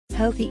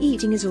Healthy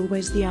eating is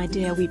always the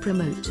idea we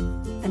promote.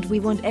 And we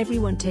want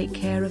everyone to take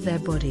care of their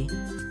body.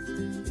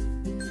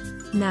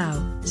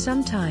 Now,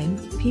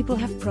 sometimes people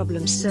have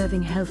problems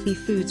serving healthy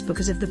foods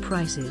because of the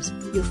prices.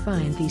 You'll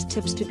find these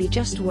tips to be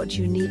just what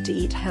you need to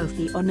eat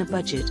healthy on a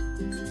budget.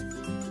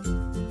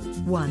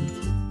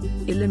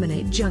 1.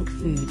 Eliminate junk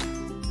food.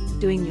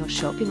 Doing your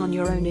shopping on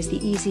your own is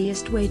the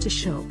easiest way to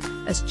shop,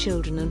 as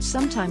children and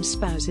sometimes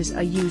spouses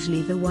are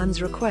usually the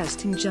ones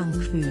requesting junk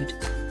food.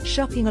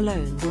 Shopping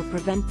alone will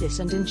prevent this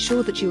and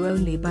ensure that you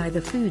only buy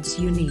the foods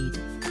you need.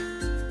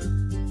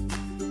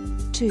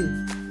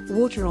 2.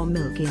 Water or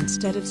milk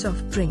instead of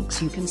soft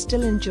drinks. You can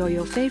still enjoy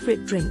your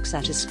favorite drinks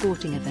at a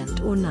sporting event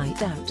or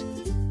night out.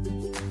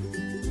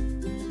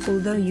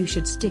 Although you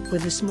should stick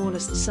with the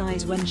smallest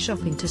size when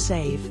shopping to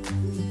save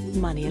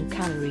money and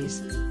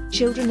calories.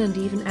 Children and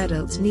even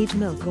adults need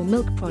milk or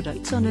milk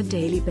products on a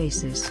daily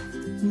basis.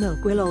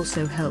 Milk will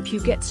also help you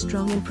get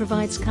strong and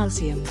provides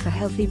calcium for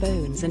healthy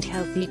bones and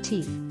healthy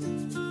teeth.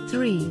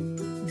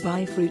 3.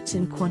 Buy fruits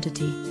in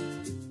quantity.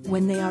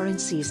 When they are in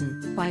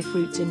season, buy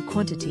fruits in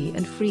quantity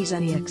and freeze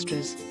any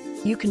extras.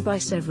 You can buy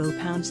several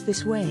pounds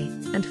this way,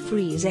 and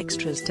freeze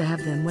extras to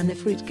have them when the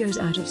fruit goes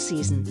out of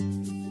season.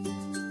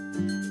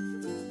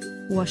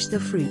 Wash the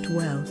fruit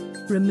well.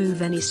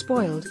 Remove any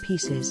spoiled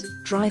pieces,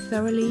 dry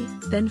thoroughly,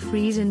 then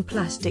freeze in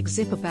plastic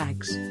zipper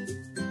bags.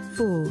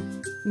 4.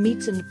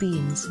 Meats and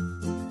beans.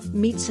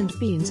 Meats and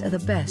beans are the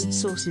best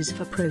sources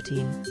for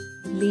protein.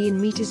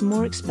 Lean meat is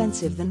more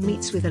expensive than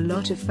meats with a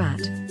lot of fat.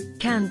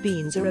 Canned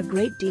beans are a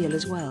great deal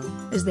as well,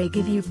 as they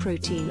give you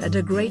protein at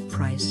a great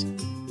price.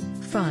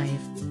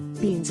 5.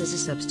 Beans as a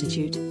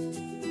substitute.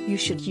 You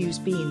should use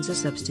beans as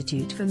a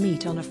substitute for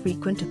meat on a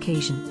frequent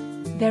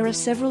occasion. There are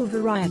several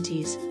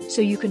varieties,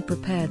 so you can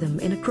prepare them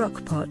in a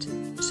crock pot,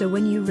 so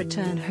when you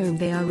return home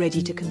they are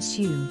ready to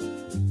consume.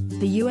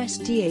 The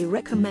USDA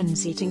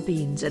recommends eating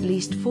beans at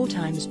least 4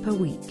 times per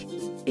week.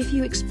 If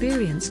you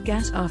experience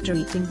gas after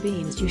eating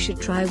beans, you should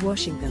try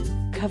washing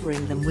them,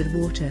 covering them with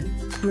water,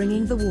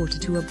 bringing the water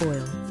to a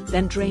boil,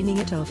 then draining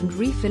it off and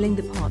refilling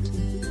the pot.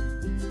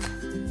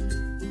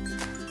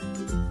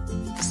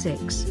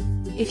 6.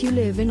 If you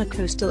live in a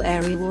coastal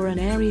area or an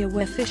area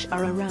where fish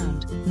are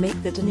around,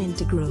 make that an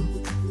integral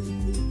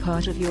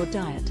part of your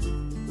diet.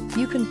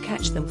 You can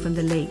catch them from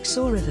the lakes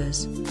or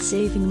rivers,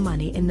 saving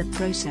money in the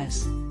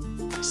process.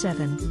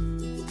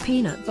 7.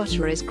 Peanut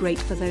butter is great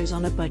for those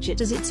on a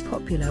budget as it's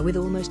popular with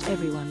almost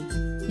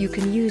everyone. You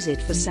can use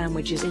it for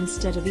sandwiches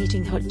instead of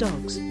eating hot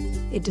dogs.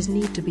 It does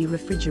need to be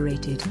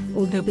refrigerated,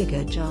 although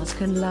bigger jars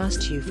can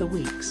last you for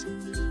weeks.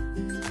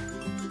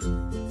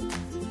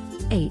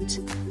 8.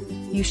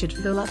 You should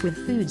fill up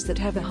with foods that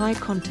have a high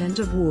content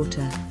of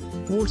water.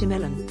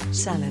 Watermelon,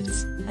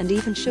 salads, and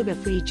even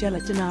sugar-free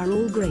gelatin are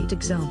all great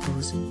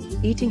examples.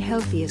 Eating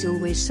healthy is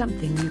always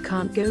something you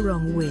can't go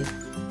wrong with.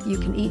 You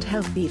can eat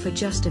healthy for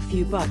just a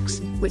few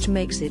bucks, which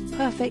makes it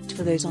perfect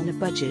for those on a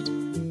budget.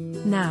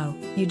 Now,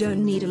 you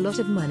don't need a lot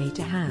of money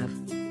to have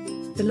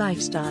the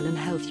lifestyle and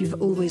health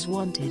you've always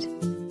wanted.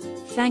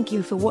 Thank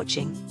you for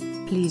watching.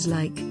 Please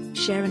like,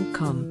 share and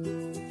comment.